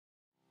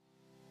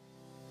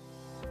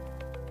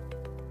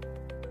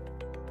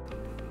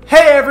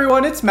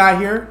everyone, it's Matt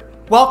here.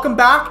 Welcome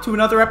back to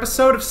another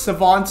episode of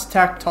Savant's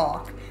Tech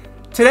Talk.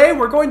 Today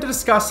we're going to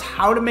discuss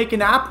how to make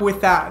an app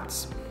with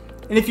ads.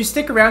 And if you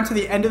stick around to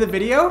the end of the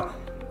video,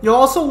 you'll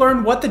also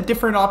learn what the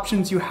different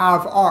options you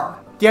have are.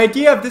 The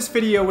idea of this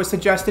video was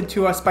suggested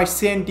to us by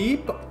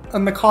Sandeep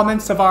in the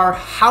comments of our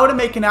How to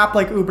Make an App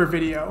Like Uber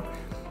video.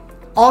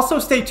 Also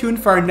stay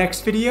tuned for our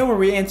next video where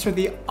we answer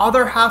the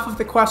other half of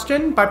the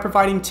question by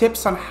providing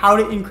tips on how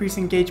to increase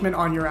engagement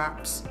on your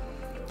apps.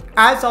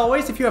 As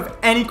always, if you have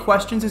any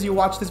questions as you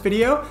watch this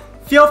video,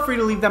 feel free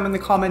to leave them in the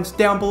comments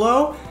down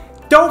below.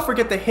 Don't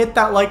forget to hit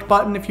that like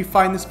button if you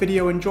find this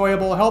video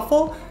enjoyable or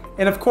helpful.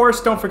 And of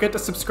course, don't forget to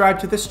subscribe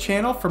to this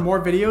channel for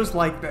more videos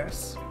like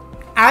this.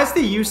 As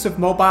the use of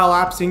mobile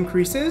apps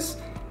increases,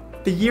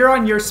 the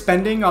year-on-year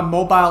spending on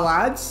mobile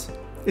ads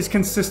is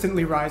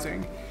consistently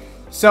rising.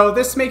 So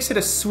this makes it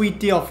a sweet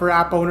deal for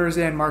app owners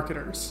and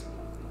marketers.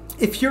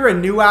 If you're a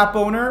new app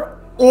owner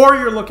or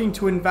you're looking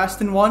to invest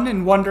in one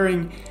and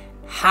wondering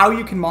how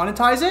you can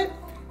monetize it,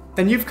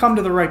 then you've come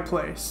to the right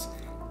place.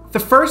 The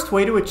first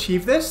way to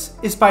achieve this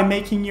is by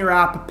making your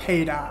app a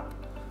paid app.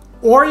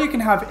 Or you can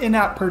have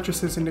in-app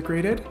purchases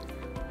integrated.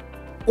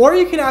 Or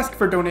you can ask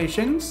for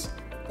donations.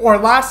 Or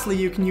lastly,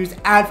 you can use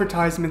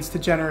advertisements to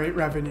generate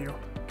revenue.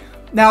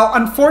 Now,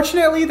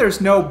 unfortunately,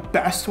 there's no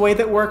best way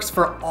that works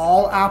for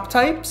all app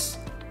types.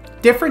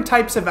 Different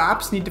types of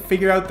apps need to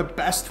figure out the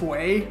best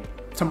way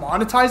to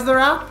monetize their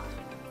app.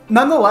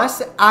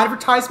 Nonetheless,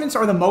 advertisements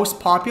are the most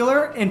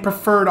popular and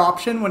preferred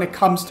option when it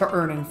comes to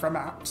earning from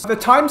apps. The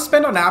time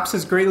spent on apps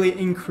has greatly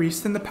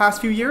increased in the past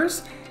few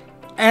years,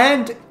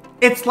 and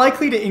it's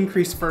likely to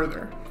increase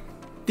further.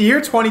 The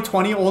year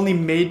 2020 only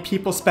made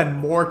people spend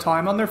more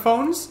time on their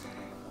phones,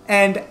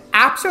 and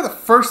apps are the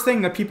first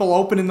thing that people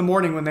open in the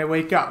morning when they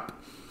wake up.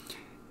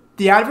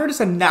 The advert is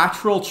a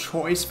natural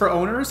choice for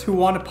owners who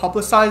want to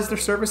publicize their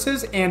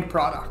services and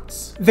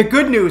products. The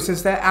good news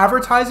is that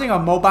advertising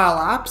on mobile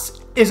apps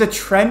is a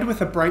trend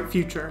with a bright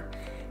future.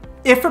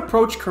 If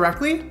approached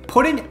correctly,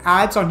 putting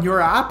ads on your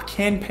app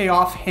can pay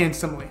off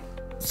handsomely.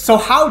 So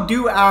how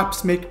do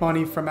apps make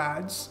money from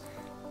ads?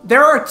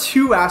 There are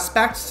two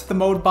aspects to the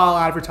mobile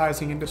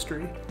advertising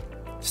industry: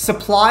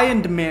 supply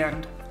and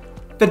demand.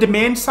 The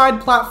demand side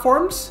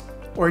platforms,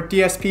 or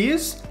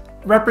DSPs,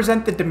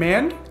 represent the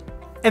demand,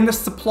 and the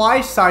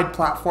supply side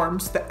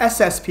platforms, the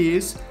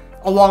SSPs,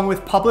 along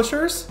with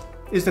publishers,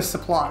 is the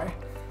supply.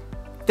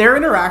 Their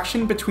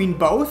interaction between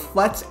both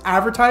lets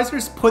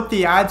advertisers put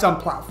the ads on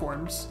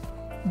platforms.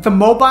 The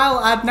mobile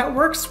ad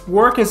networks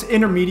work as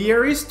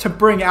intermediaries to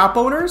bring app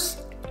owners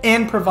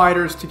and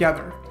providers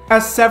together.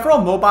 As several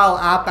mobile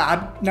app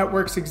ad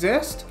networks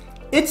exist,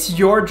 it's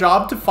your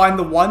job to find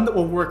the one that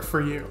will work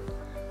for you.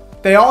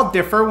 They all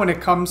differ when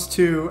it comes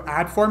to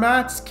ad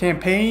formats,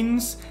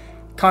 campaigns,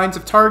 kinds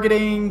of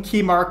targeting,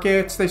 key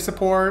markets they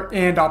support,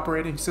 and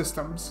operating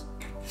systems.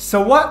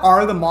 So what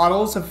are the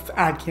models of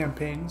ad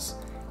campaigns?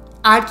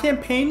 Ad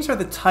campaigns are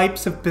the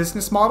types of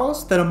business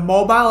models that a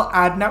mobile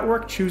ad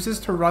network chooses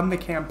to run the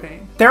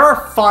campaign. There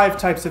are 5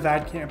 types of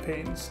ad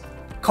campaigns: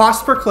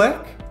 cost per click,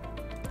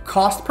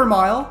 cost per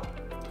mile,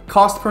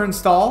 cost per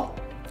install,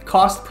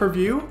 cost per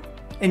view,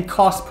 and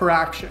cost per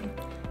action.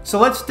 So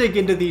let's dig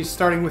into these,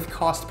 starting with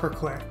cost per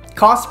click.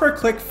 Cost per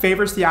click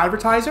favors the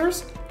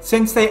advertisers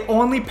since they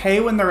only pay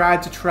when their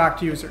ads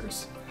attract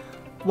users.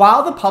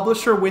 While the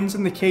publisher wins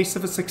in the case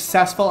of a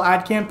successful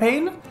ad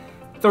campaign,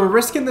 the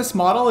risk in this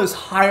model is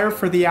higher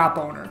for the app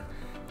owner.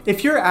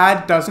 If your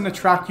ad doesn't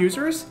attract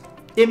users,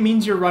 it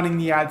means you're running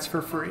the ads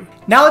for free.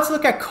 Now let's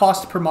look at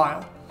cost per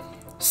mile.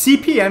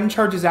 CPM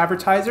charges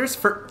advertisers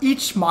for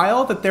each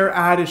mile that their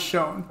ad is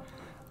shown.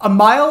 A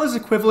mile is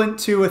equivalent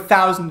to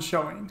 1,000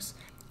 showings.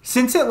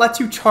 Since it lets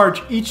you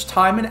charge each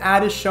time an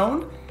ad is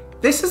shown,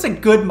 this is a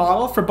good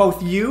model for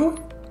both you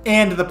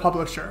and the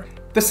publisher.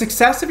 The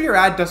success of your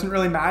ad doesn't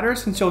really matter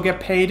since you'll get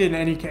paid in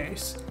any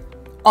case.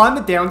 On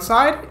the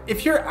downside,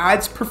 if your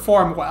ads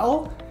perform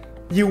well,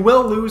 you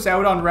will lose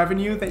out on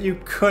revenue that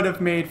you could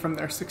have made from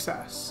their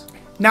success.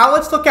 Now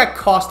let's look at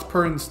cost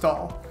per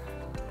install.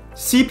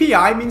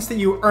 CPI means that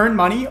you earn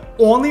money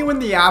only when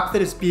the app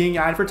that is being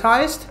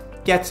advertised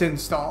gets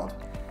installed.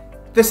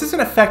 This is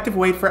an effective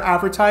way for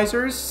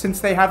advertisers since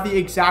they have the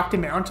exact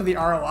amount of the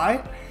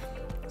ROI.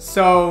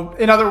 So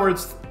in other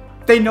words,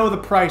 they know the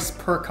price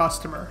per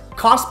customer.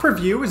 Cost per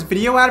view is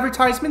video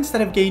advertisements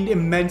that have gained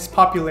immense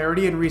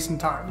popularity in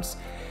recent times.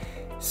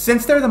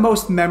 Since they're the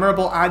most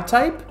memorable ad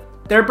type,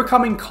 they're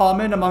becoming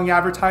common among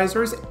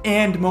advertisers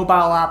and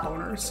mobile app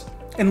owners.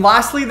 And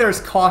lastly, there's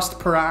cost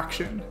per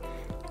action.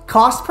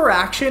 Cost per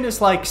action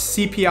is like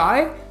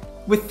CPI,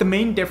 with the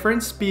main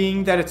difference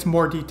being that it's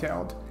more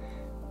detailed.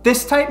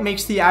 This type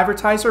makes the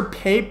advertiser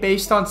pay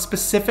based on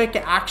specific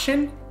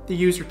action the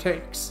user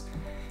takes.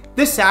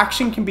 This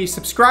action can be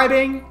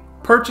subscribing,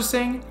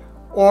 purchasing,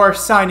 or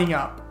signing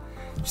up.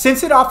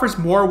 Since it offers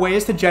more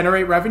ways to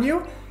generate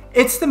revenue,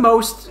 it's the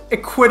most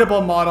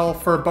equitable model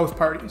for both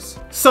parties.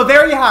 So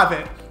there you have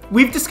it.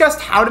 We've discussed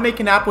how to make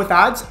an app with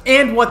ads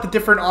and what the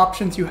different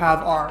options you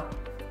have are.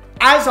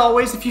 As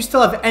always, if you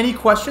still have any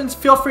questions,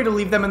 feel free to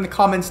leave them in the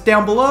comments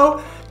down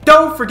below.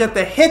 Don't forget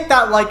to hit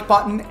that like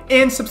button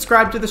and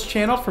subscribe to this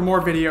channel for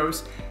more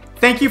videos.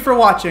 Thank you for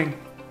watching.